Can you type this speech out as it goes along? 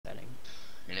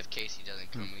Casey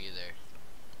doesn't come either.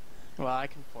 Well, I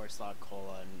can force log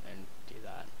Cola and do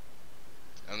that.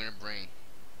 I'm gonna bring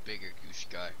bigger goose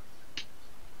guy.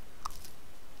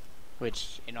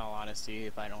 Which, in all honesty,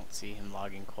 if I don't see him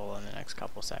logging Cola in the next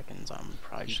couple seconds, I'm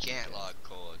probably He just gonna can't do it. log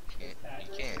Cola.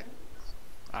 He can't.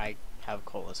 I have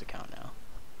Cola's account now.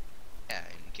 Yeah,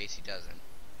 in case he doesn't.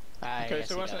 Okay,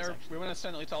 so we want to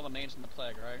send at least all the mains in the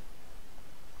plague, right?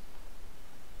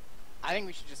 I think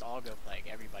we should just all go plague.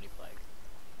 Everybody plague.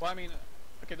 Well, I mean,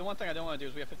 okay, the one thing I don't want to do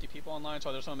is we have 50 people online,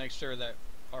 so I just want to make sure that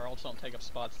our ults don't take up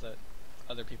spots that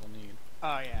other people need.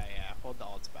 Oh, yeah. Hold the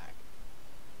ults back.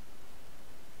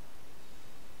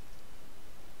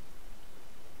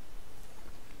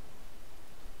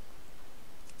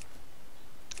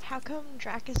 How come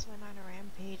Dracus went on a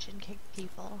rampage and kicked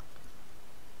people?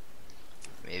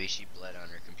 Maybe she bled on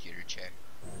her computer check.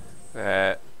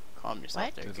 That Calm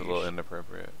yourself there, is a Goosh. little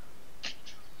inappropriate.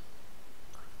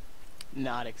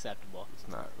 Not acceptable.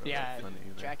 It's not really funny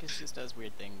either. Dracus just does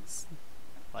weird things.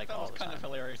 Like That all was the kind time. of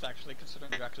hilarious, actually,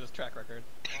 considering Dracus' track record.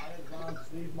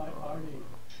 Leave my party.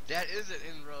 That isn't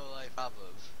in real life problem.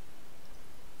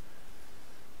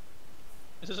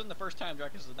 This isn't the first time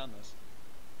Dracus has done this.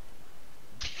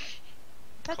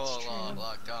 That's Cola true.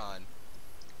 logged on.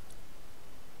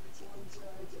 Which one should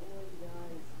I join,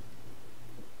 guys?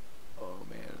 Oh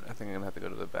man, I think I'm gonna have to go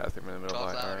to the bathroom in the middle Talk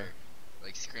of my louder.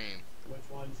 Like scream. Which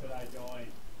one should I join?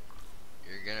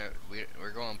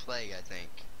 We're going plague, I think.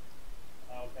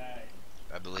 Okay.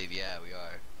 I believe, yeah, we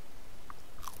are.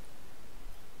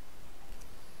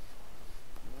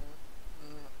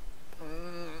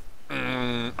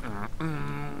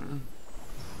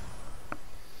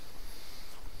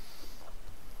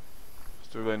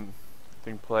 So then,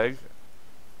 think plague?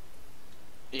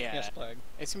 Yeah. Yes, plague.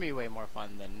 It's gonna be way more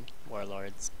fun than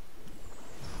Warlords.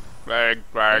 Plague,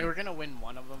 I mean, we're gonna win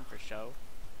one of them for show.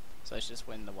 So let's just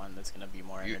win the one that's gonna be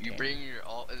more entertaining. You bring your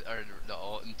alt or the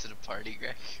alt into the party,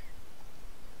 Greg.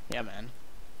 Yeah, man.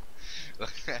 Oh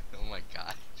my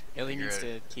god. Illy needs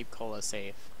to keep Cola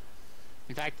safe.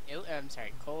 In fact, I'm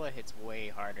sorry, Cola hits way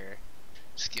harder.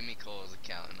 Just give me Cole's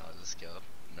account and I'll just go.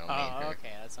 No, Oh,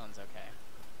 okay, that sounds okay.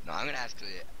 No, I'm gonna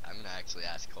actually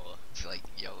ask Cole. Like,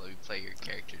 yo, let me play your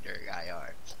character during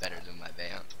IR. It's better than my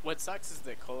vamp. What sucks is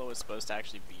that Cola was supposed to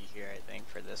actually be here, I think,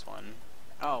 for this one.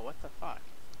 Oh, what the fuck?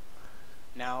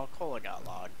 Now Cola got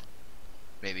logged.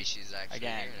 Maybe she's actually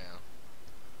Again. here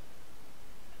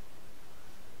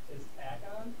now. Is Pack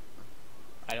on?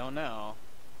 I don't know.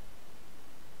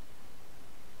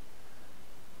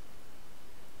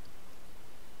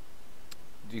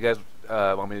 Do you guys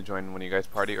want me to join one of you guys'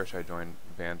 party, or should I join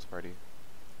Van's party?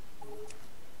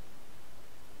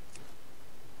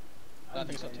 I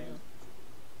think it's up to you.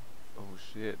 Oh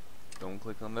shit! Don't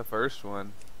click on the first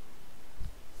one.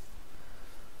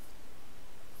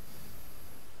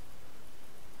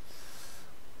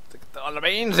 Stick all the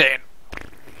beans in.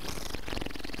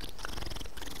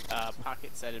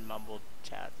 Pocket said in mumbled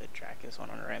chat that Dracus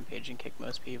went on a rampage and kicked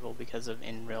most people because of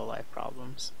in real life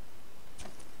problems.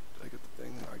 Did I get the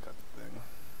thing? I got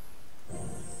the thing.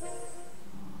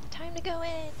 Time to go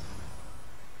in.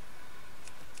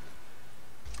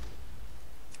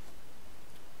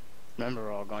 Remember,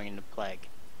 we're all going into plague.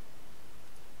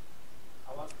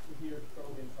 I want to hear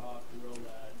Krogan talk real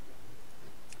bad.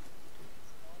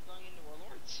 Going into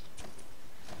Warlords?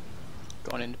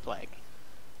 Going into plague.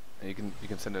 And you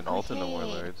can send an alt in the Okay.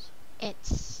 Warlords.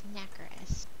 It's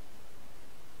Snackerus.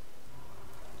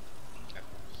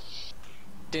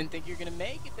 Didn't think you were gonna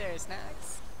make it there,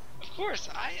 Snacks. Of course,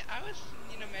 I was,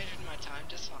 measuring my time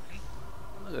just fine.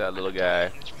 Look at that little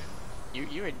guy. You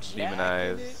were Demon jacked,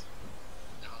 eyes.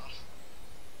 dude.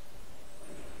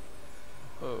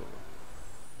 No. Oh.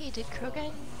 Hey, did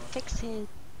Krogan fix his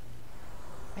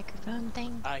microphone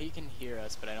thing? He can hear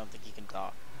us, but I don't think he can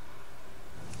talk.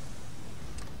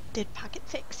 Did Pocket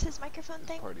fix his microphone This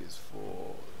thing? party is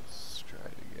full. Let's try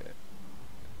to get.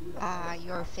 Ah,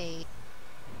 your fate.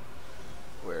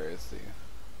 Where is the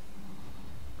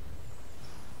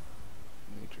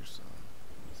nature song?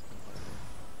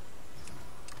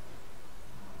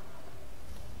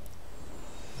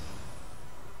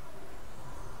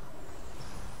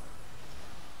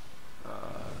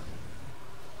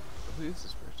 Who is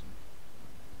this person?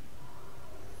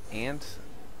 Ant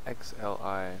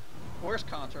XLI. Where's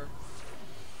Conter?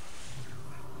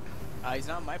 He's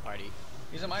not in my party.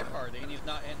 He's in my party, and he's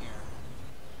not in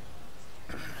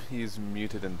here. He's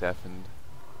muted and deafened.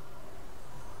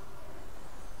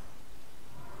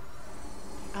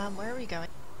 Where are we going?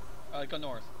 Go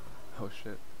north. Oh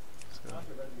shit. Let's go. Not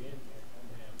to let me in here.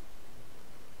 Oh, man.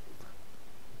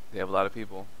 They have a lot of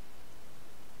people.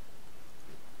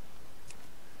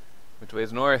 Which way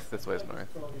is north? This way is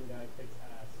north. Krogan guy kicks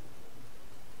ass.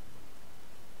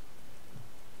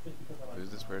 Just because I like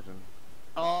Who's this him. person?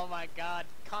 Oh my god,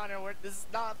 Connor, this is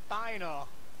not final.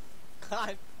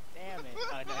 God damn it.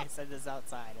 Oh no, I said this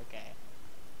outside,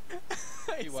 okay.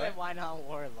 I You said what? why not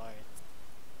Warlords?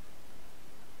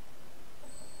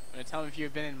 I'm gonna tell him if you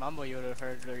had been in Mumble you would have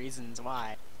heard the reasons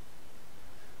why.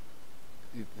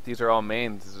 These are all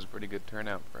mains. This is a pretty good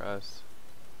turnout for us.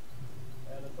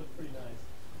 Yeah, that looks pretty nice.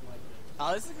 I like it.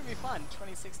 Oh, this is gonna be fun,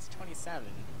 26 to 27.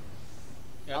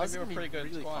 Yeah, Oh, I this think we is were gonna pretty be good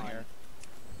really spawn fun. here.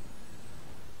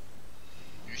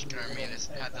 You're just gonna remain as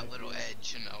have that little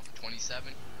edge, you know,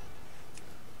 27.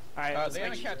 Alright, let's They make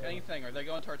haven't capped anything. Are they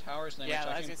going to our towers? And then yeah,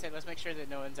 we're I was checking? gonna say, let's make sure that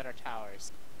no one's at our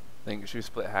towers. Think should we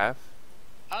split half?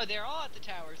 Oh, they're all at the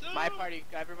towers. My party,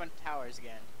 everyone to towers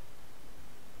again.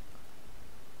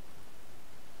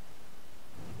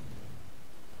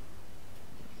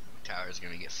 Tower's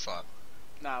gonna get fucked.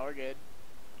 Nah, we're good.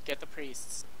 Get the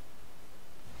priests.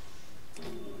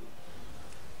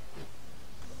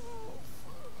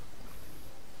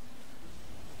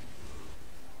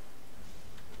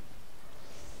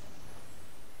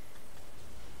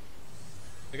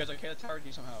 You guys okay? The tower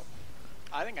need some help.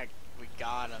 I think we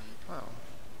got him, Wow.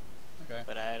 Okay.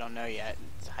 but I don't know yet.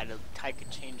 Tide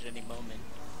could change at any moment.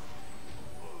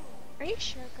 Are you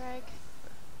sure, Greg?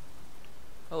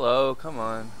 Hello, come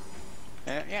on.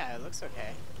 Yeah, it looks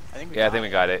okay. I think we Yeah, I got think we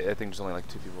it. got it. I think there's only like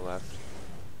 2 people left.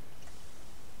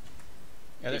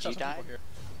 Yeah, there's Did some you people die? here.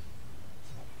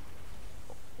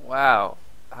 Wow.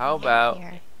 How I'm about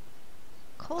here.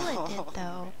 Cola did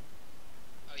though.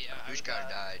 Oh yeah, I Whose would guy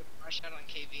died? rush out on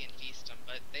KV and feast them,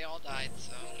 but they all died,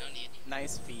 so no need.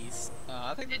 Nice feast.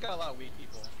 I think we got a lot of weak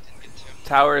people. Didn't get to.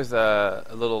 tower's a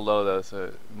little low though, so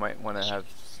you might want to have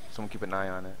someone keep an eye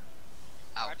on it.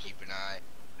 I'll keep an eye.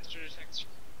 Mr. Detective,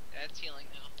 that's healing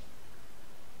now.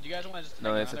 Do you guys want to just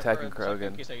No, hang it's around there attacking for a second Krogan.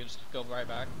 in case they just go right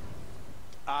back?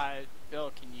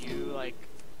 Bill, can you like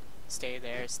stay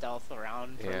there, stealth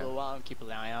around for a Yeah. little while and keep an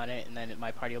eye on it, and then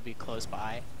my party will be close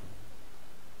by.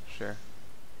 Sure.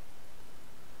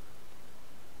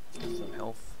 Some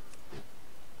health.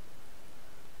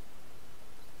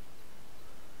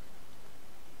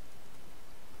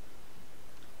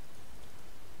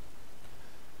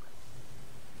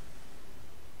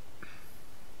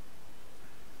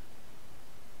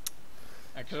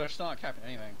 Because they're still not capping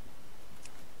anything.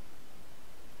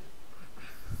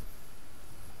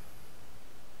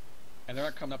 And they're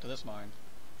not coming up to this mine.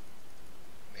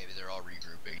 Maybe they're all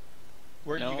regrouping.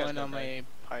 Where did No you guys one go, on Greg?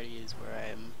 my party is where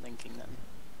I'm linking them.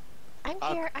 I'm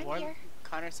here. I'm here.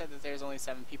 Connor said that there's only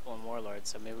 7 people in Warlord,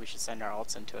 so maybe we should send our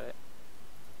alts into it.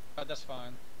 That's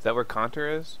fine. Is that where Contour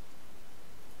is?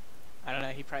 I don't know,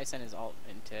 he probably sent his alt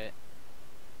into it.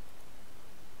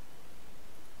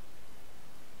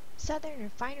 Southern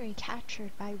Refinery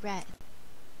captured by Red.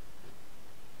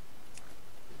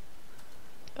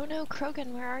 Oh no,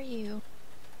 Krogan, where are you?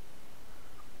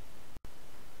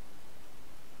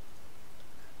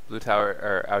 Blue tower,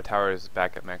 or our tower is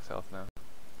back at max health now.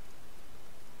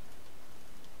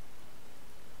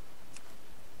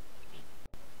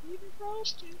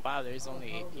 Wow, there's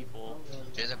only 8 people.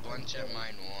 There's a bunch at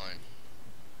mine 1.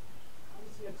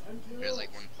 There's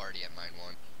like one party at mine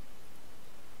 1.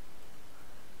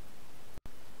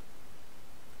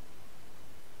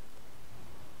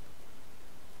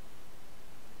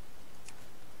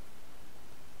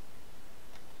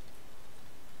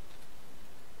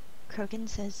 Krogan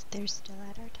says they're still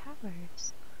at our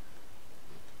towers.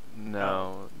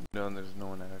 No, there's no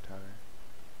one at our tower.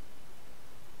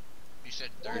 You said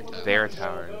third tower. Their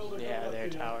towers. Yeah, their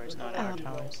towers, not our Oh.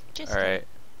 towers. Just Alright.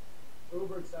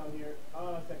 Uber's down here.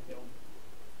 Oh, that killed.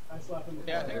 I slapped him.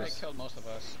 Yeah, I think There's- they killed most of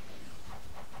us.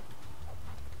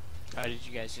 Oh, did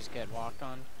you guys just get walked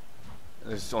on?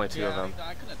 There's only 2 of them.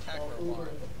 I couldn't attack for a Uber, while.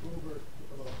 Uber, took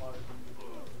a little harder than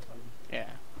you. Yeah.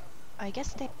 I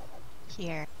guess they're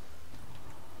here.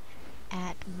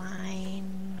 At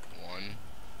mine 1.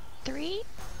 3?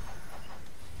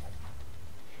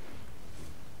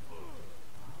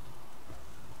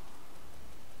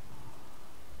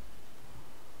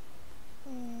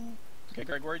 Okay,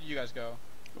 Greg, where did you guys go?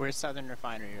 Where's Southern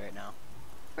Refinery right now?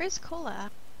 Where's Cola?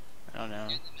 I don't know. In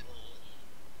the middle.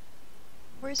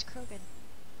 Where's Krogan?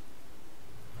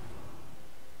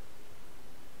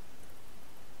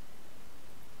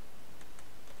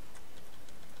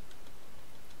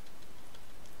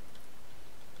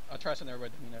 I'll try sending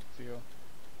everybody to me next to you.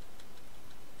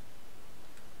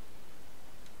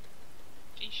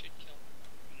 He should kill him.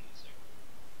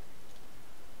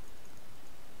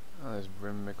 Oh, there's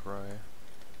Brim McRoy.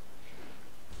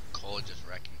 Cole just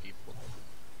wrecking people.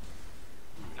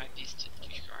 I feasted.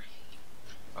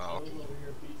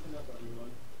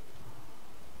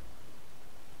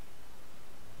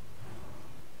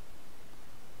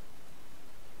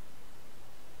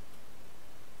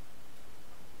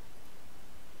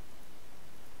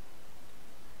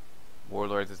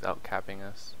 Warlords is out capping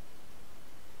us.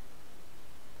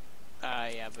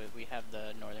 Yeah, but we have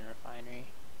the Northern Refinery.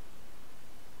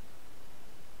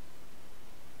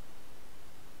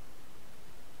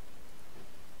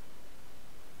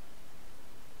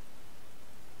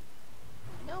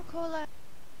 No cola.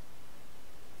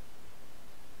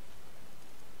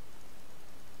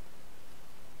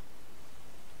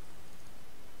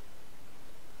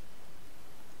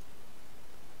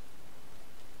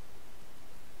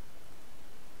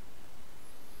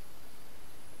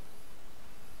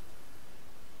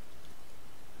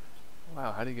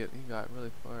 Wow, how did he got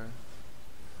really far?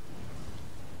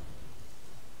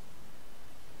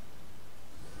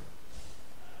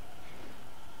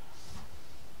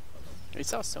 We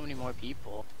saw so many more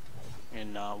people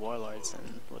in Warlords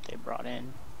than what they brought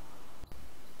in.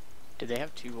 Did they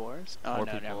have 2 wars? Oh More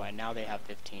no, never people. mind. Now they have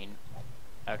 15.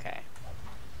 Okay.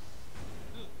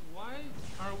 Dude, why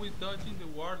are we dodging the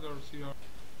warlords here?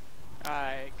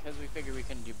 Because we figured we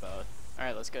couldn't do both.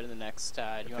 Alright, let's go to the next. Do you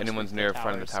If wanna anyone's sweep near the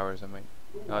front of the towers? towers, I might.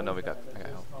 Oh no, I got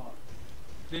help.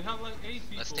 They have like 8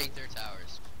 people. Let's take their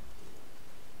towers.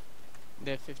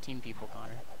 They have 15 people,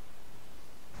 Connor.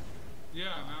 Yeah,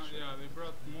 now, yeah, they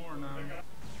brought more now.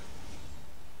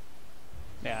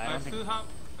 Yeah, I I don't think. still have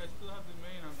the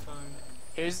main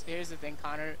outside. Here's the thing,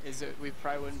 Connor, is that we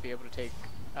probably wouldn't be able to take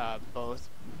both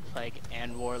Plague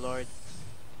and Warlord.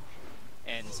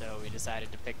 And so we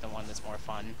decided to pick the one that's more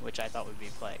fun, which I thought would be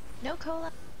Plague. No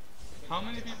cola. How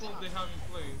many people they have in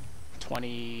play?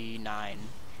 29.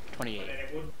 28.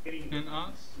 And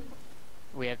us?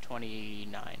 We have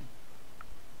 29.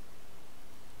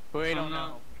 But we don't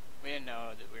know. We didn't know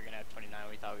that we were gonna have 29.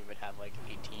 We thought we would have like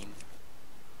 18.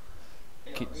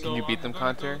 Can you beat them,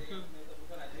 Conter?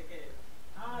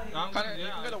 Connor, you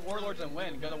can go to Warlords and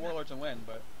win. Go to Warlords and win,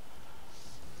 but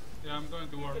Yeah, I'm going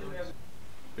to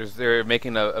warlords. They're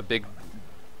making a big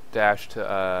dash to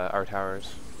our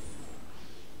towers.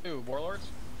 ooh, Warlords.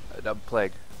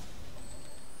 Plague.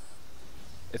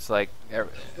 It's like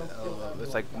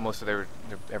it's like most of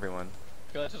everyone.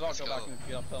 Okay, let's just all go go. back and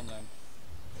get on film then.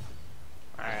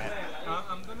 Alright.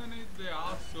 I'm gonna need the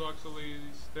us to actually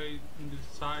stay in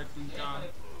the side and gun.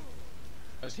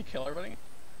 Does he kill everybody?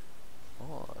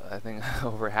 Oh, I think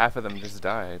over half of them just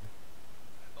died.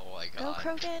 Oh my Go god.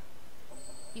 Krogan.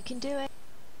 You can do it.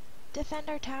 Defend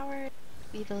our tower.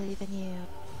 We believe in you.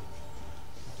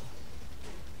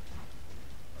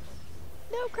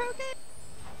 No Krogan.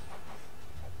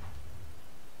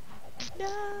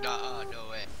 No. Nah, no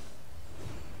way.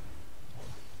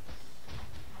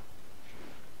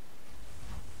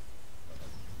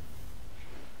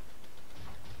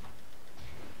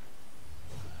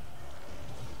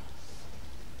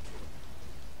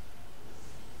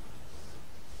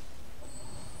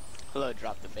 Hello,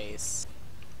 drop the base.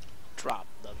 Drop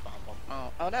the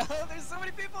bomb. Oh no, there's so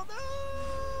many people.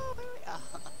 No.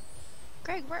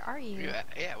 Greg, where are you?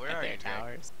 Yeah, where At are their you, Greg?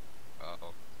 towers.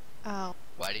 Uh-oh. Oh.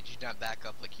 Why did you not back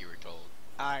up like you were told?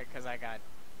 Alright, because I got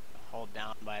held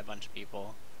down by a bunch of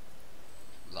people.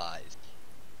 Lies.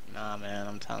 Nah, man,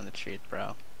 I'm telling the truth,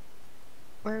 bro.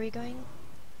 Where are we going?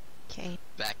 Okay.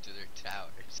 Back to their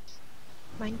towers.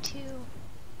 Mine too.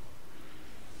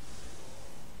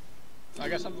 I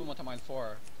guess some of them went to mine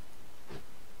 4.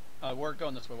 We're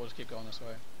going this way. We'll just keep going this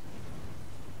way.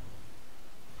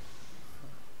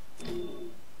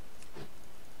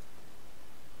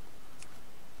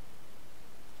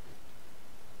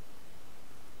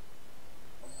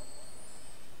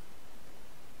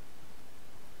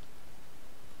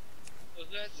 Well,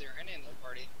 who has Serenity in the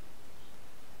party?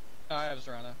 I have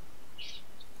Serena.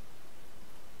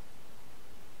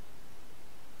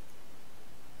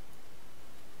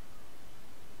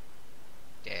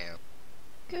 Damn.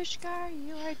 Gushgar,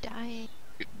 you are dying.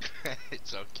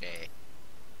 It's okay.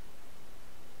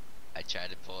 I tried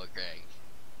to pull a Greg.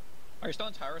 Are you still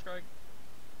in towers, Greg?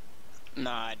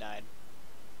 Nah, I died.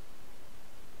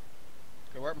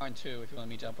 Okay, we're at mine 2 if you want to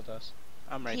meet up with us.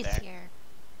 I'm right He's there. here.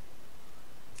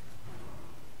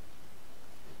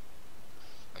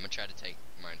 I'm gonna try to take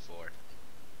mine 4.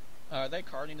 Are they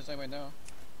carding? Does anybody know?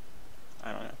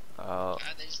 I don't know. Oh,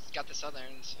 They just got the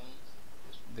southern, so.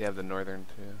 they have the northern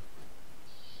too.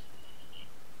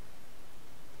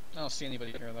 I don't see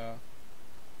anybody here though.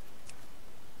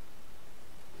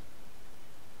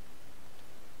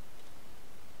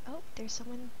 Oh, there's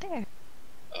someone there.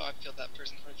 Oh, I killed that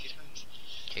person quite a few times.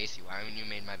 Casey, why haven't you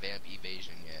made my vamp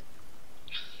evasion yet?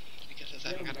 Because I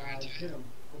Hit haven't him, got around guys. to Hit it. him.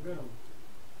 Go get him.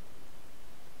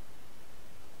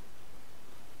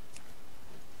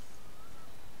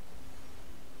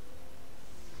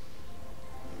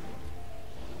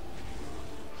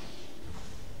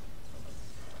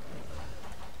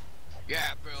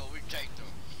 Yeah, bro, we take them.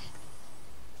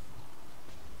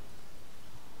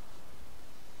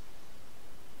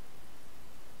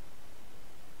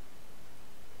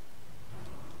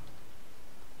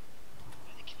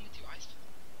 They came with 2 ice.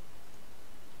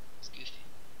 It's goofy.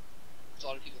 There's a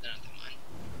lot of people down at the mine.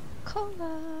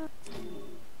 Cola.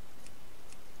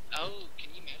 Oh, can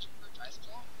you imagine for a ice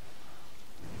claw?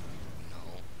 No,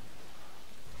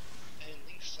 I didn't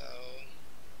think so.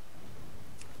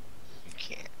 you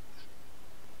can't.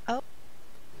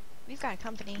 We've got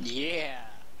company. Yeah!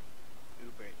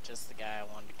 Uber, just the guy I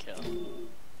wanted to kill.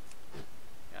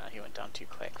 He went down too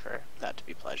quick for that to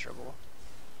be pleasurable.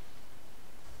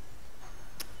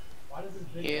 Why does this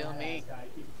big Heal badass me. guy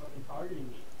keep fucking targeting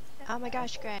me? Oh my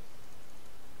gosh, Greg.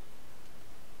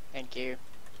 Thank you.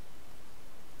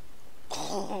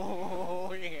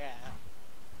 Oh, yeah.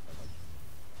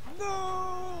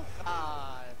 No!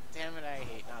 Ah, damn it, I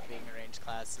hate not being a ranged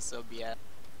class. This will be a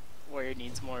warrior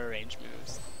needs more range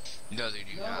moves. No, they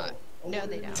do No. not. No,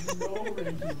 they There's don't. no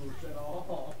range moves at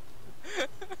all.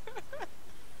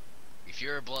 If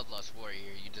you're a bloodlust warrior,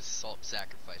 you just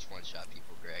sacrifice one-shot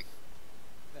people, Greg.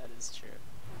 That is true.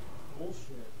 Bullshit.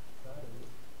 That is.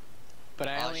 But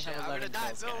I Oh only shit, have I'm 11 gonna die.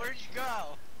 kills, Bill, guys. where'd you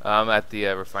go? At the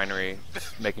refinery,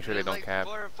 just making sure they There's don't like cap.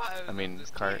 4 or 5 I mean, of this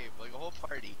cart. game, like a whole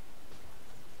party.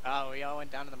 Oh, we all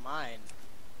went down to the mine.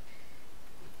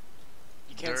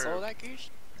 You can't Derp. solo that, Goosh?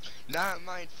 Not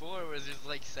mine 4, where there's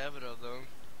like 7 of them.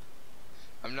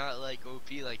 I'm not like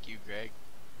OP like you, Greg.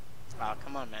 Oh,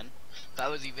 come on, man. That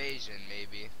was evasion,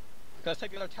 maybe. Let's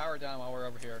take the other tower down while we're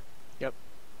over here.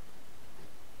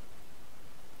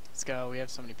 Let's go. We have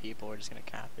so many people. We're just gonna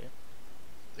cap it.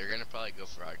 They're gonna probably go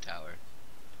for our tower.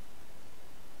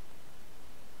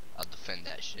 I'll defend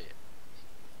that shit.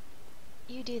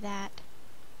 You do that.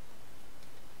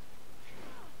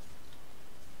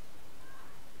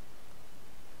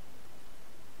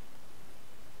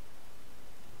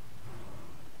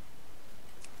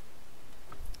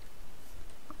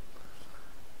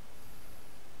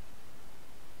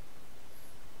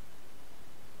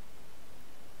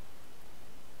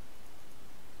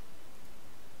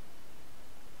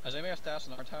 Does anybody have stats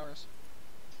on our towers?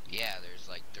 Yeah, there's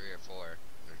like 3 or 4.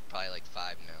 There's probably like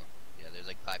 5 now. Yeah, there's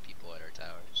like 5 people at our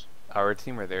towers. Our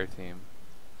team or their team?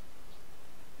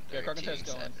 Yeah, Their Krogan team going.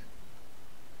 7.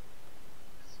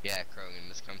 Yeah, Krogan,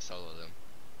 just come solo them.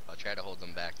 I'll try to hold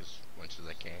them back as much as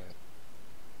I can.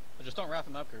 But just don't wrap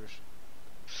them up,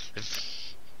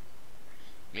 Goosh.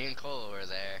 Me and Cola were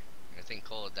there. I think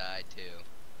Cola died too.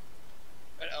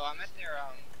 But oh, I'm at their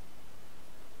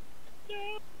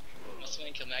almost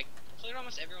winning kill. I cleared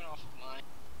almost everyone off of mine.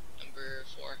 Number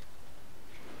 4.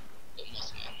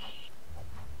 Almost win.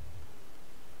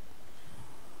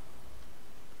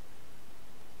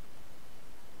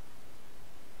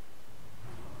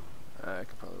 I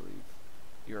could probably leave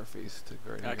your face to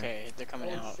guard here. Okay, they're coming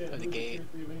Oh out shit, of the who's gate. tier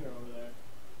 3 winger over there?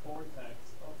 Vortex.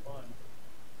 Oh fun.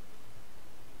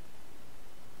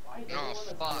 Why No, everyone that's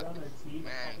fuck, on their team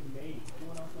man. fucking mate?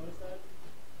 Anyone else notice that?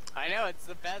 I know, it's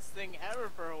the best thing ever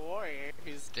for a warrior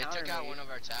who's They took out one of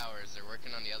our towers. They're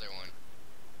working on the other one.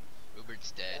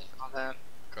 Ubert's dead. On that.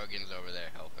 Krogan's over there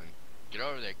helping. Get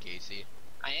over there, Casey.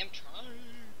 I am trying.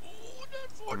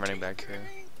 I'm running back too.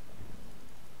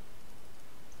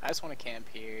 I just want to camp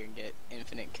here and get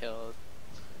infinite kills.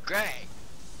 Greg!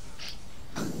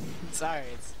 Sorry,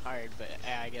 it's hard, but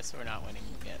I guess we're not winning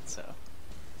yet, so.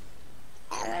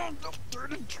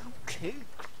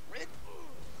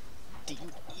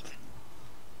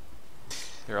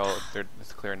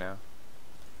 It's clear now.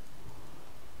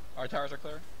 Our towers are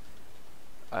clear?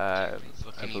 I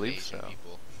Fucking believe evasion so.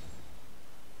 people.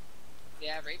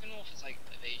 Yeah, Ravenwolf is like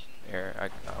evasion. Here,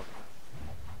 oh.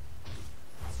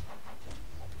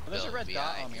 Oh, there's a Bill, red VI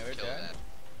dot on me. can Are they kill dead? that.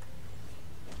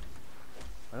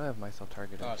 Why do I have myself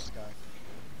targeted? Oh, it's this guy.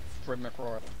 Fred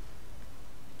McRoy.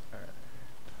 Alright.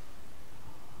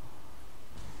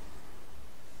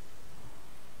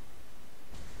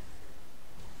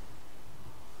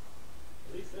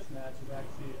 At least this match is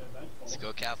actually eventful. Let's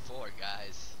go Cap 4,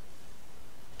 guys.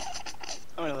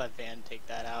 I'm gonna let Van take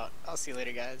that out. I'll see you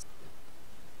later, guys.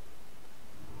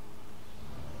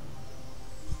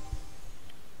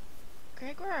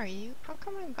 Greg, where are you? How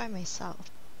come I'm by myself?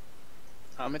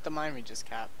 I'm at the mine we just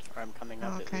capped, or I'm coming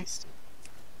up Oh, at okay. least.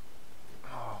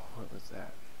 Oh, what was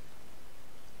that?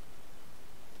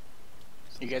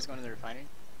 You guys going to the refinery?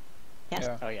 Yes.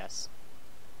 Yeah. Oh, yes.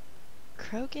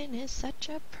 Krogan is such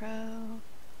a pro.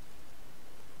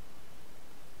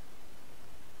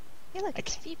 Hey, look,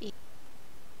 it's Okay. Phoebe.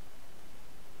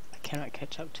 I cannot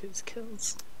catch up to his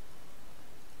kills.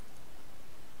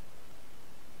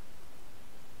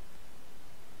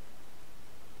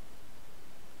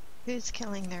 Who's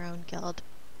killing their own guild?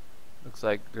 Looks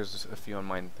like there's a few on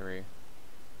mine 3.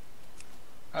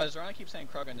 Zorana keeps saying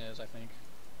Krogan is, I think.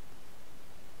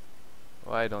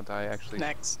 Why don't I actually?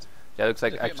 Next. Yeah, it looks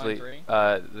like Did you get mine actually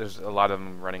 3? there's a lot of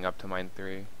them running up to mine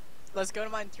 3. Let's go to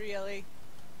mine 3, Ellie.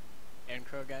 And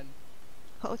Krogan.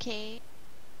 Okay.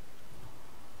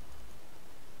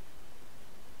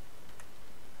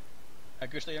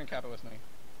 Goose Leader and Kappa with me.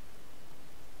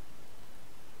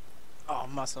 Oh,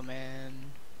 Muscle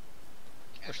Man.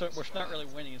 We're not really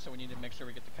winning, so we need to make sure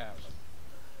we get the caps.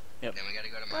 Yep. Then we gotta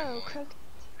go to mine Whoa, 1. Krog.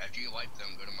 After you wipe them,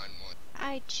 go to mine 1.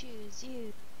 I choose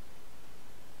you.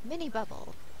 Mini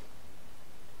bubble.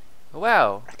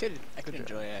 Wow. I could Good job.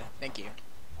 enjoy it. Thank you.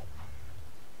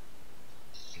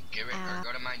 Give it, or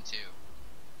go to mine 2.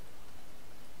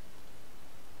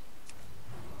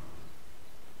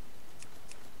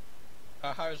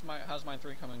 How's mine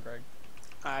 3 coming, Greg?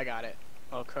 I got it.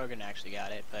 Well, Krogan actually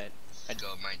got it, but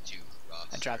Go mine 2, Ross.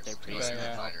 I dropped their first. pretty Go to soon. the Yeah.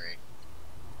 refinery.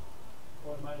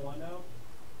 Going mine 1 now?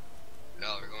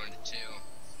 No, we're going to 2.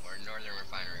 Or Northern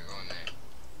Refinery, we're going there.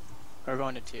 we're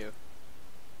going to 2.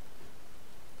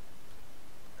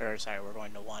 Or sorry, we're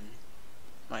going to 1.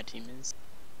 My team is.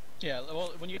 Yeah,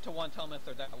 well, when you get to 1, tell them if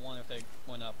they're at 1, if they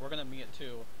went up. We're gonna meet at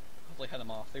 2. Hopefully head them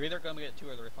off. They're either gonna meet at 2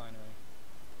 or the refinery.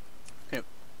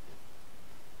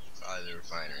 Probably the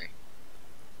refinery.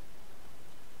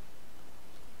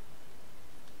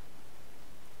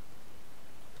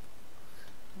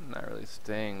 I'm not really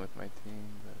staying with my team,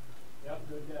 but Yep,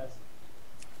 good guess.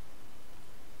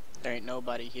 There ain't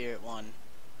nobody here at 1.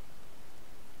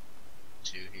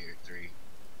 2 here, 3.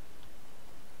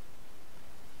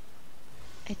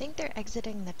 I think they're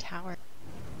exiting the tower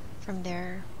from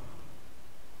there.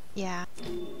 Yeah.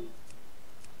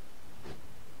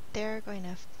 They're going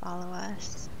to follow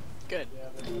us. Good. Yeah,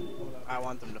 they're gonna be going up. I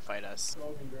want them to fight us.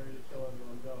 Krogan ready to kill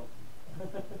everyone,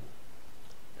 go.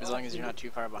 As long as you're not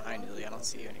too far behind, Lily. I don't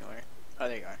see you anywhere. Oh,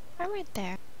 there you are. I'm right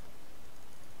there.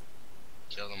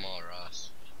 Kill them all,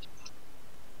 Ross.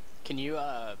 Can you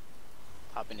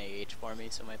pop an AH for me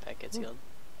so my pet gets healed?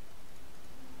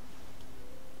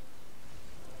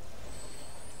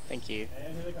 Thank you.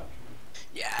 And here they come.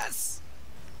 Yes!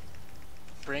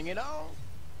 Bring it on!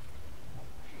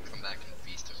 Come back and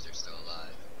feast if they're still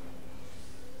alive.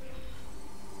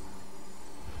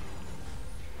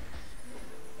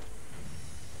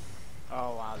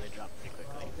 Oh wow, they dropped pretty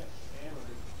Oh, quickly. get hammered.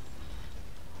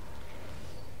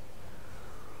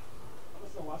 I'm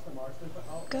just gonna watch the marksman.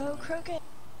 Oh, Go, Krogan.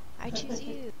 I choose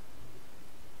you.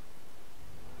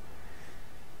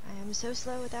 I am so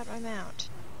slow without my mount.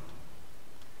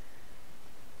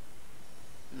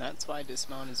 And that's why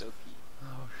dismount is OP.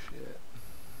 oh shit.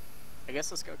 I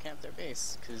guess let's go camp their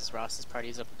base, because Ross's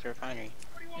party's up at the refinery.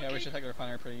 Yeah, we should take the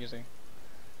refinery pretty easy.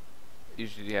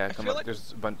 Usually, yeah, I come feel up. like-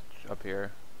 There's a bunch up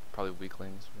here, probably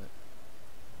weaklings,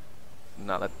 but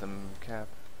not let them cap,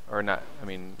 or not. I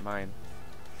mean, mine.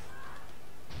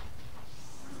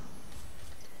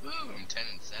 Woo, I'm 10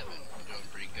 and 7. I'm doing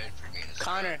pretty good for me in a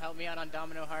Connor, scrub. help me out on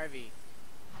Domino Harvey.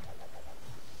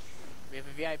 We have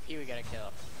a VIP we gotta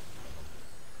kill.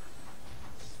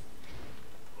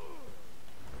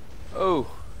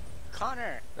 Oh,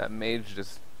 Connor! that mage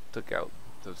just took out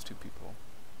those 2 people.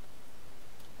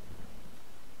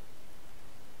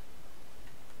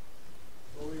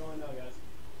 where are we going now, guys?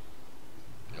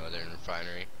 Northern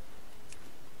Refinery.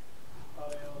 Oh,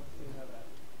 yeah, let's see how that.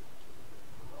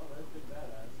 Oh, there's big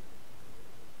badass.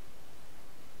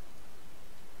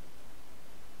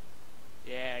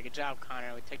 Yeah, good job,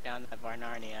 Connor. We took down that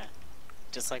Varnarnia.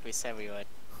 Just like we said we would.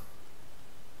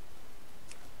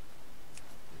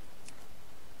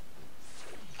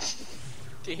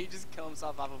 Did he just kill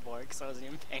himself off a board because I wasn't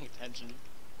even paying attention?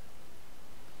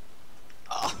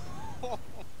 Oh, man.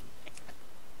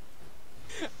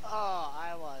 Oh,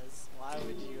 I was. Why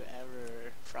would you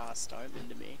ever froststorm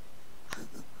into me?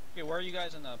 Okay, where are you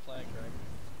guys in the plague,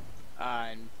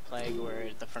 Greg? In Plague, we're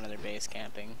at the front of their base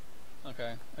camping.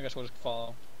 Okay, I guess we'll just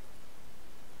follow.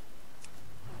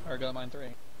 Or go to mine 3.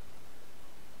 Yep,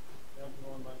 I'm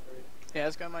going mine 3. Yeah,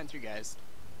 let's go mine 3, guys.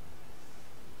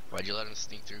 Why'd you let him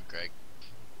sneak through, Greg?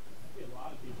 I see a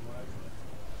lot of people, actually.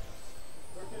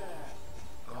 Look at that.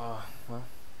 Oh, well.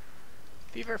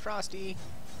 Fever Frosty.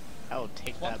 I will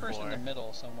take One that person boar. in the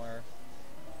middle somewhere.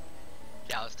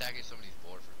 Yeah, I was tagging somebody's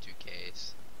board for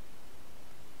 2Ks.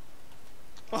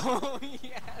 Oh,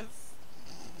 yes!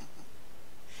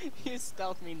 His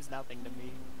stealth means nothing to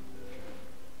me.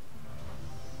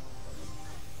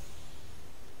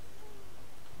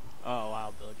 Oh,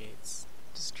 wow, Bill Gates.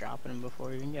 Just dropping him before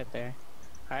we even get there.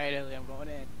 Alright, Ellie, I'm going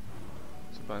in.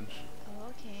 It's a bunch. Oh,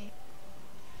 okay.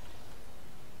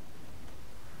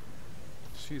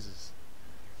 Jesus.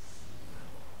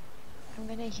 I'm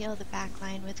gonna heal the back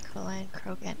line with Kola and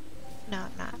Krogan. No,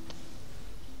 I'm not.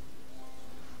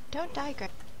 Don't die, Greg.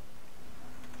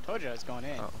 Told you I was going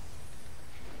in. Oh.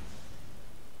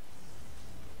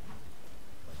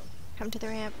 Come to the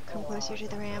ramp. Come closer to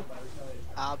the ramp.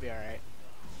 I'll be alright.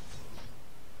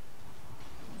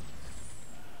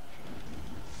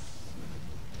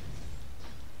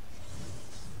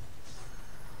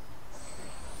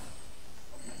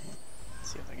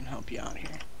 See if I can help you out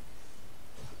here.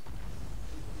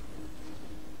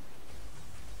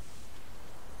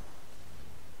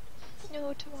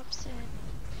 No, Thompson.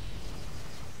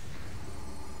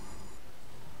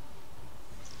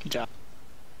 Good job.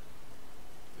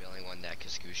 We only won that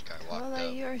because Kushkar walked Kola,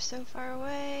 up. you are so far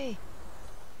away.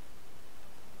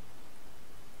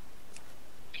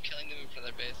 I'm killing them in front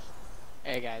of their base.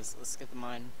 Hey guys, let's get the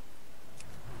mine.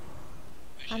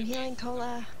 We I'm should be- healing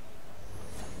Kola.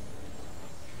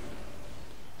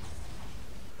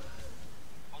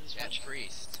 All these That bunch-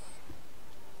 priest.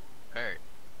 Hurt.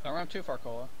 Don't run too far,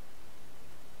 Cola.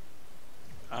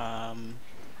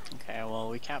 Okay, well,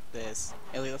 we capped this.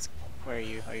 Ellie, let's. Where are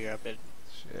you? Oh, you're up at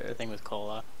the Shit. thing with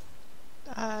Cola.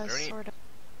 Already- Sort of.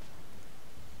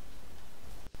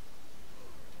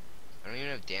 I don't even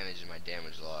have damage in my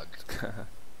damage log. Because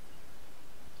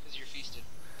you're feasted.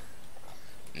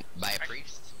 By a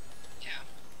priest? Yeah.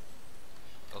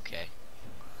 Okay.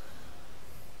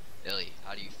 Billy,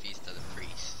 how do you feast on the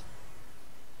priest?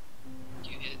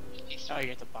 You hit feast. Oh,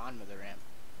 you're at the bottom of the ramp.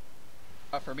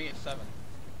 For me, it's 7.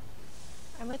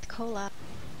 I'm with Kola.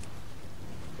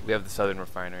 We have the southern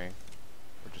refinery.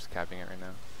 We're just capping it right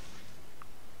now.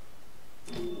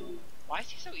 Why is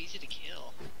he so easy to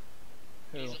kill?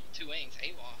 Who? He's level 2 wings,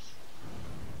 AWAS.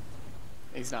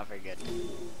 He's not very good.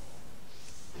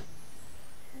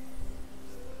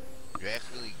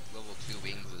 Actually, level 2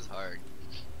 wings is hard.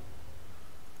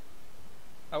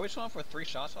 Are we showing for 3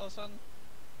 shots all of a sudden?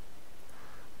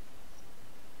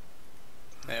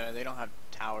 They don't have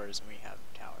towers, and we have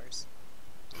towers.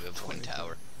 We have one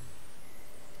tower.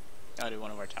 Oh, did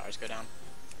one of our towers go down?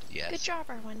 Yes. Good job,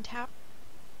 our one tap.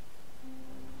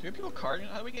 Do people carding?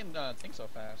 How do we get things so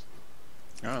fast?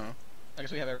 Oh. I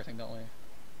guess we have everything, don't we?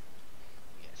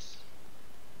 Yes.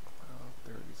 Wow,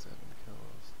 37 kills.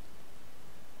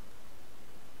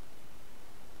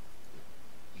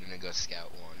 I'm gonna go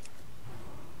scout 1.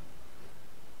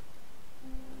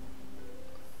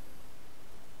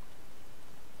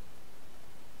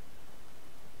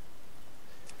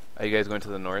 Are you guys going to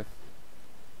the north?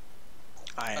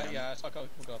 I am. Yeah, so we'll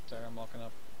go up there. I'm walking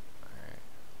up. Alright.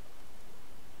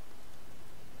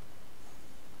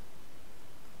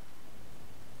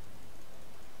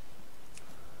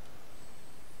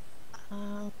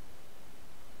 Um,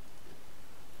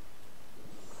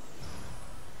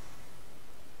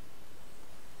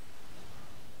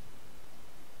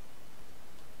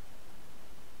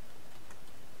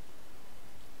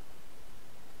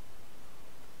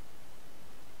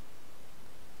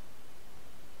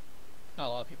 Not a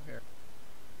lot of people here.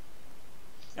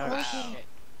 Oh, Wow. shit.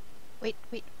 wait.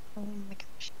 Oh my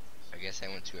gosh. I guess I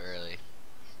went too early.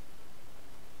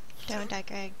 Don't die,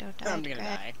 Greg. Don't die, I'm Greg. gonna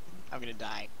die. I'm gonna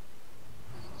die.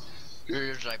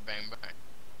 You're just like bang bang.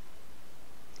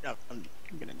 No, I'm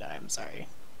gonna die. I'm sorry.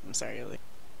 I'm sorry, Ellie.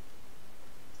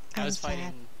 I I'm was sad.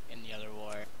 fighting in the other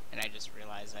war, and I just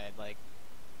realized I had, like,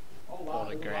 Oh wow, Pulled a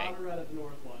there's a Greg. lot of red at the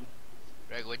north one.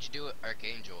 Greg, what'd you do with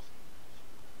Archangel?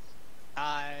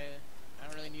 I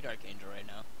don't really need Archangel right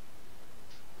now.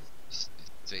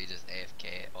 So you just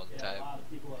AFK all the Yeah, a time? lot of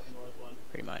people at the north one.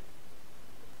 Pretty much.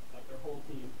 Like their whole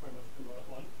team pretty much at the north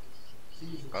one.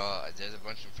 Jesus. Oh, there's a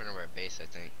bunch in front of our base, I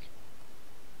think.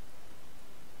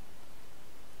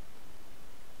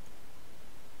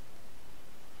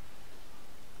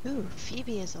 Ooh,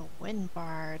 Phoebe is a wind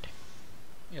bard.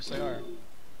 Yes, they are.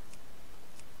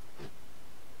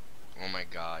 Oh my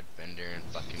god, Bender and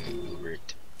fucking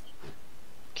Ubert.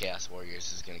 Chaos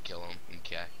Warriors is gonna kill him.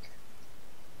 Okay.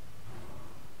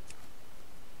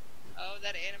 Oh,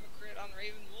 that anima crit on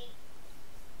Raven Wolf.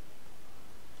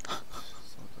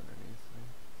 Someone's underneath me.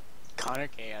 Connor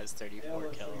K has 34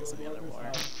 kills in the other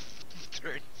war.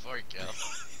 34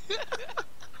 kills.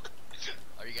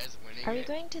 Are you guys winning? Are we it?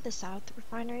 going to the south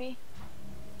refinery?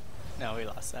 No, we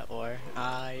lost that war.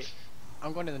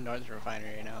 I'm going to the north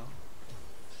refinery right now.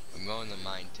 I'm going to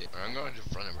mine too. Or I'm going to the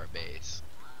front of our base.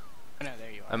 Oh, no,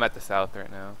 there you are. I'm at the south right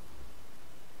now.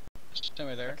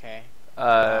 Somewhere there. Okay.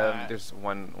 There's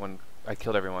one. I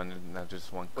killed everyone, and now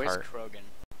just one Where's cart. Krogan?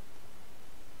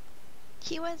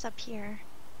 He was up here.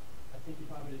 I think he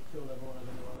probably just killed everyone at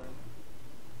the northern.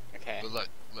 Okay. But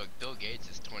look, Bill Gates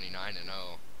is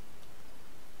 29-0.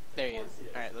 There he is.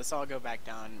 Alright, let's all go back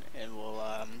down and we'll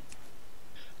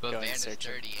But Go and Van is search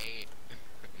him. 38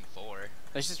 and 4.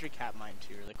 let's just recap mine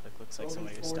too really quick. Looks like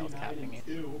somebody was stealth capping it.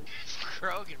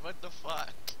 Krogan, what the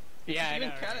fuck? Yeah, I Even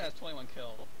know. Kata Right? has 21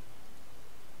 kills.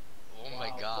 Oh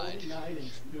my god.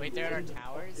 Wait, they're at our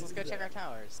towers? Let's go check our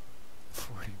towers.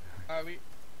 49.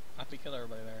 I have to kill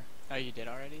everybody there. Oh, you did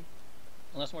already?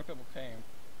 Unless more people came.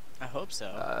 I hope so.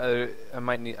 I'm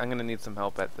gonna need some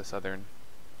help at the southern.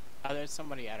 Oh, there's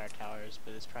somebody at our towers,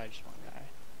 but it's probably just one guy.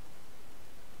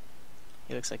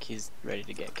 He looks like he's ready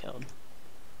to get killed.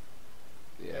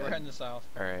 Yeah, Yeah. we're heading south.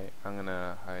 Alright, I'm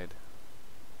gonna hide.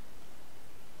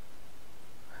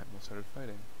 I haven't started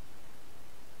fighting.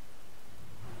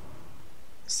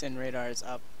 Sin radar is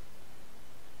up.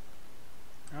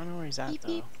 I don't know where he's at Beep, though.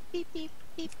 beep, beep, beep,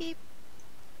 beep, beep.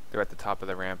 They're at the top of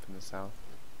the ramp in the south.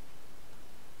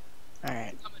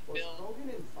 Alright. Coming, Was Bill.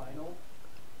 Krogan in final?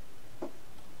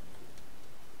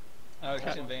 Oh,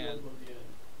 he's in Van.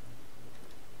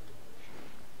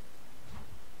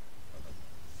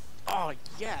 Oh,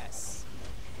 yes!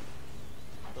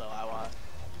 Hello, Awa.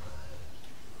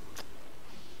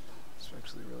 It's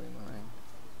actually really annoying.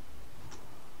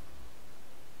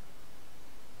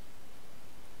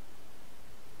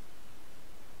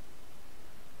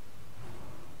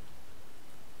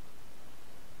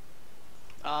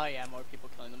 Oh yeah, more people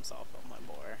killing themselves. Oh my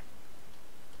boy.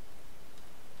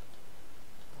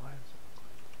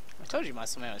 I told you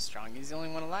Muscle Man was strong. He's the only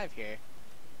one alive here.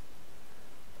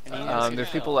 And he has There's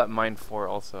a people kill. at mine 4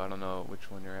 also. I don't know which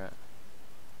one you're at.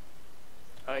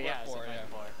 Oh yeah, Four, it's at yeah.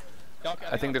 mine 4. Okay,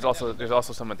 I think there's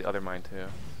also some at the other mine too.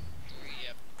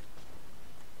 Yep.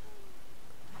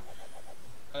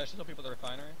 There's still people at the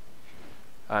refinery.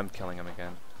 I'm killing them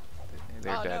again.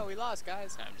 They're Oh dead. no, we lost,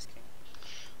 guys. No, I'm just kidding.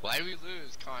 Why did we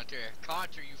lose, Contra?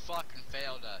 Contra, you fucking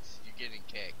failed us. You're getting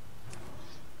kicked.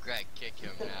 Greg, kick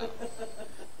him now.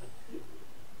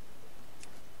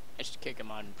 I should kick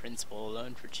him on principle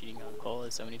alone for cheating on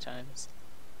Cola so many times.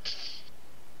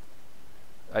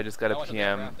 I just got a Oh, it's a bad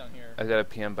PM. ramp down here. I got a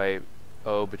PM by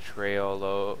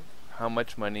betrayal. How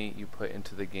much money you put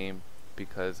into the game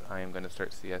because I am gonna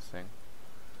start CSing.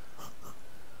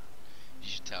 You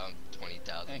should tell him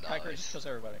And Kuiper just $20,000. kills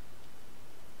everybody.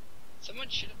 Someone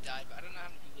should have died, but I don't know how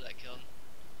many people that killed.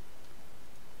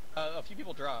 A few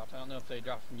people dropped. I don't know if they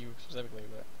dropped from you specifically,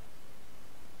 but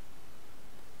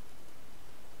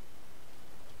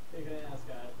Kicking ass,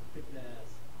 guys. Kicking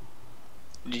ass.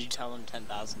 Did you tell him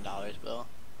 $10,000, Bill?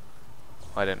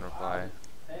 I didn't reply.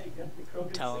 Hey, got the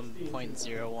Krogan Tell him 16.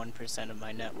 0.01% of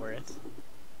my net worth.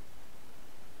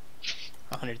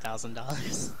 $100,000.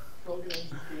 Krogan ends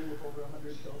the game with over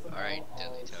 100 kills. and Alright, I'll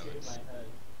Deadly shave Tones. my head.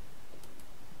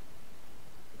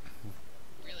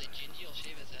 Really, Gingy will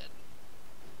shave his head.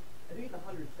 I think the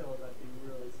 100 kills, I'd be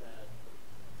really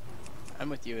sad. I'm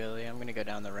with you, Illy. I'm gonna go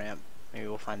down the ramp. Maybe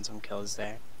we'll find some kills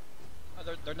there.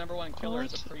 their number one killer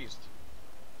is a Like- priest.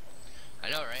 I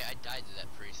know, right? I died to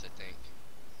that priest, I think.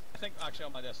 I think actually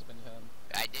on my desk has been him.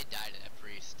 I did die to that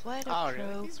priest. What a Oh, pro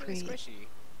really? He's really priest. squishy.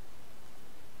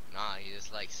 Nah, he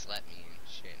just like slept me and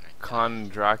shit. And I died.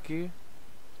 Kondraki?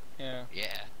 Yeah.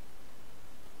 Yeah.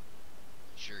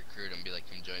 Should recruit him, be like,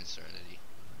 come join Serenity.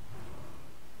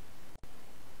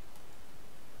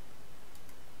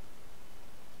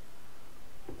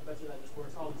 I bet you that just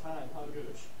works all the time, huh,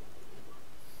 Gooch?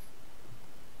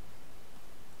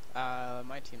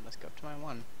 My team, let's go up to my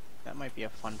 1. That might be a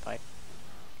fun fight.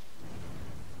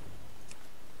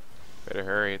 Better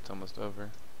hurry, it's almost over.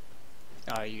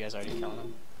 Oh, you guys already killing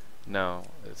him? No,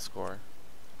 it's score.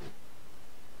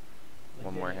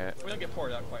 One more hit. We don't get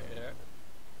poured out quite yet.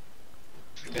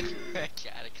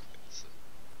 Cataclysm.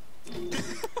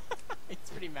 He's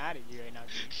pretty mad at you right now,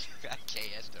 dude. I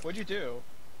KS'd him. What'd you do?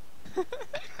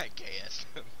 I KS'd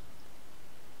him.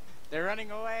 They're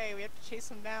running away. We have to chase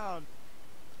them down.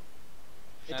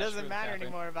 It That's doesn't true, matter capping.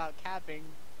 anymore about capping.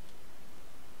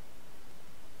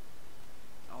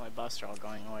 All my buffs are all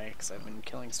going away because I've been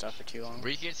killing stuff for too long.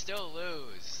 We can still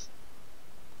lose.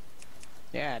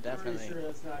 Yeah, Pretty definitely. sure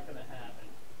that's not gonna happen.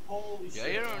 Holy Yeah,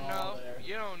 shit, you they're don't all know. there.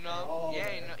 You don't They're know. all You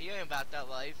ain't, there. you ain't about that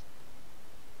life.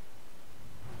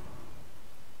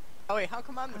 Oh wait, how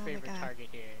come I'm the Oh my favorite God. target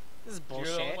here? This is You're the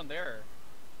only bullshit. one there.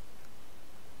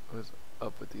 What is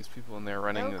up with these people and they're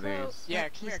running No, these? Yeah,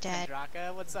 Yep, come he's here, dead.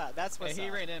 Kendraka. What's up? That's Yeah, what's he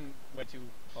up. ran in way too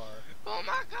far. Oh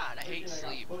my god, I hate Freaking, I got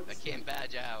sleep. foot I can't sleep.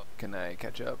 badge out. Can I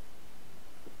catch up?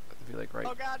 I have to be like right.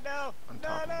 Oh god, no! on No,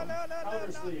 top of no, them. no, no, no, Power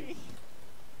not sleep. me!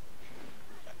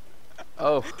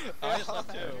 Oh, I just left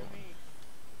Look too. at me.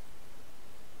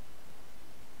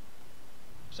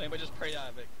 So anybody just prayed out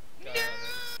of it. Got out of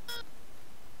it.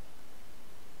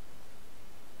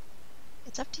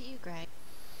 It's up to you, Greg.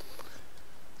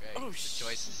 Greg, Oh, the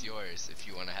choice is yours if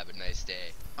you want to have a nice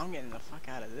day. I'm getting the fuck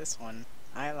out of this one.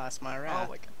 I lost my Oh wrath.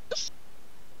 my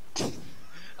god.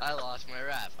 I lost my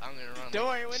wrath. I'm gonna run Don't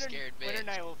like worry, a scared bitch. winter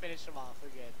night will finish them off. We're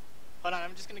good. Hold on,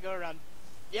 I'm just gonna go around.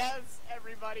 Yes,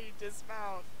 everybody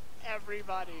dismount.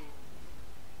 Everybody.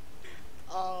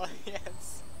 Oh,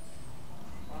 yes.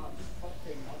 Wow, just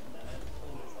fucking up that.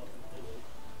 Pull yourself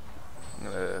in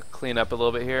I'm gonna clean up a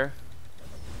little bit here.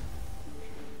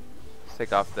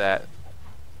 Take off that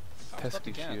pesky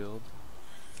again. shield.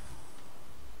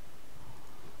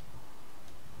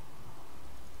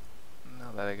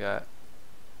 Now that I got...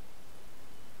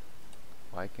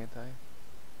 Why can't I?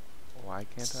 Why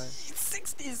can't I?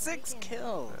 66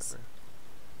 kills.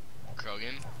 Whatever.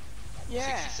 Krogan,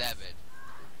 Yeah. 67.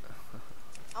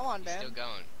 Come on, He's Ben. still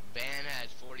going. Ben has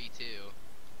 42.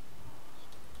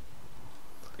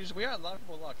 We got a lot of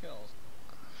people with a lot of kills.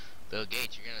 Bill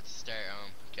Gates, you're gonna have to start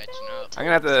catching up. I'm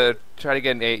gonna have to try to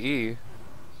get an AE.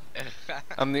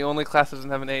 I'm the only class that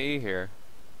doesn't have an AE here.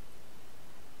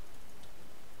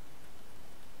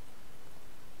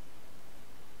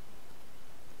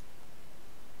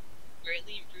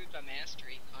 Greatly improved by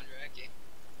mastery, Kondraki.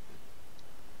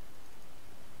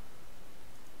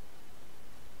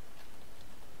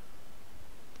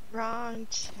 Wrong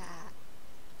chat.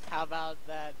 How about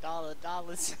that dollar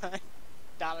sign?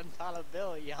 Dollar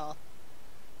bill, y'all.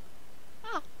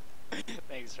 Ah.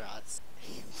 Thanks, Ross.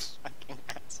 You fucking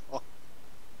asshole.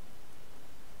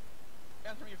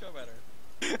 Can't make you feel better.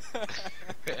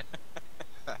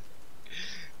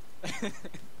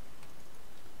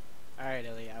 Alright,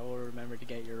 Ellie, I will remember to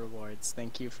get your rewards.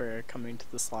 Thank you for coming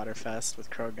to the Slaughterfest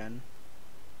with Krogan.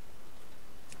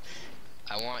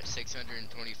 I want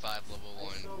 625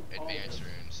 level 1 advanced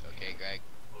runes. Okay, Greg?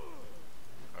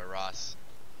 Or Ross?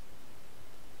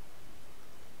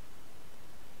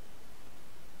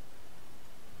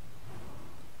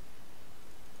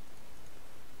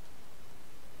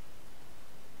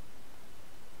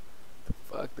 The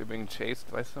fuck? They're being chased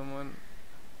by someone?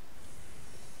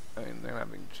 I mean, they're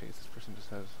not being chased. This person just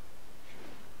has...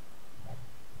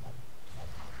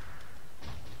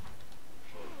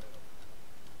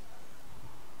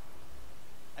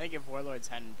 I think if Warlords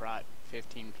hadn't brought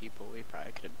 15 people, we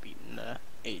probably could have beaten the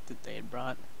 8 that they had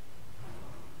brought.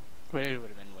 But it would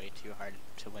have been way too hard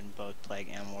to win both Plague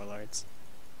and Warlords.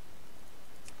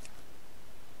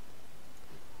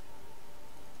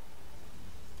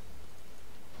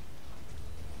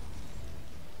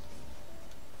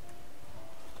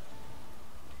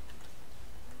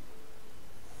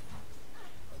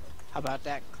 How about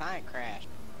that client crash?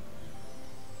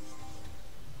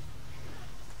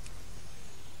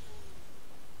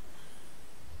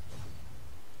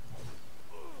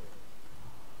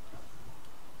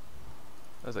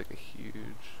 That was like a huge...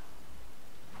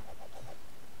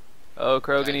 Oh,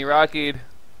 Krogan, he rockied.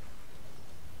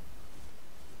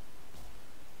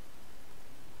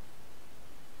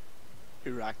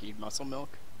 Who rockied muscle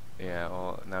milk? Yeah,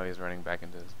 well, now he's running back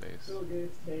into his base. Bill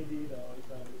Gates, KD though, he's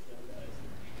not understand guys.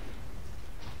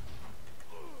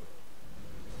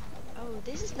 Oh,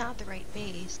 this is not the right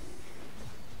base.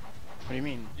 What do you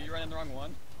mean? Did you run in the wrong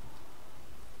one?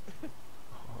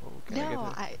 Oh, can I get No,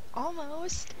 this? I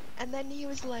almost. And then he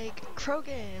was like,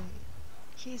 Krogan,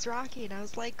 he's Rocky. And I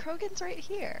was like, Krogan's right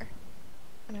here.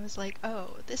 And I was like,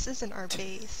 oh, this isn't our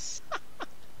base.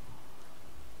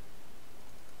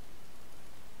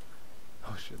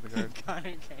 Oh shit, the guard.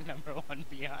 Connor K #1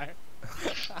 BR.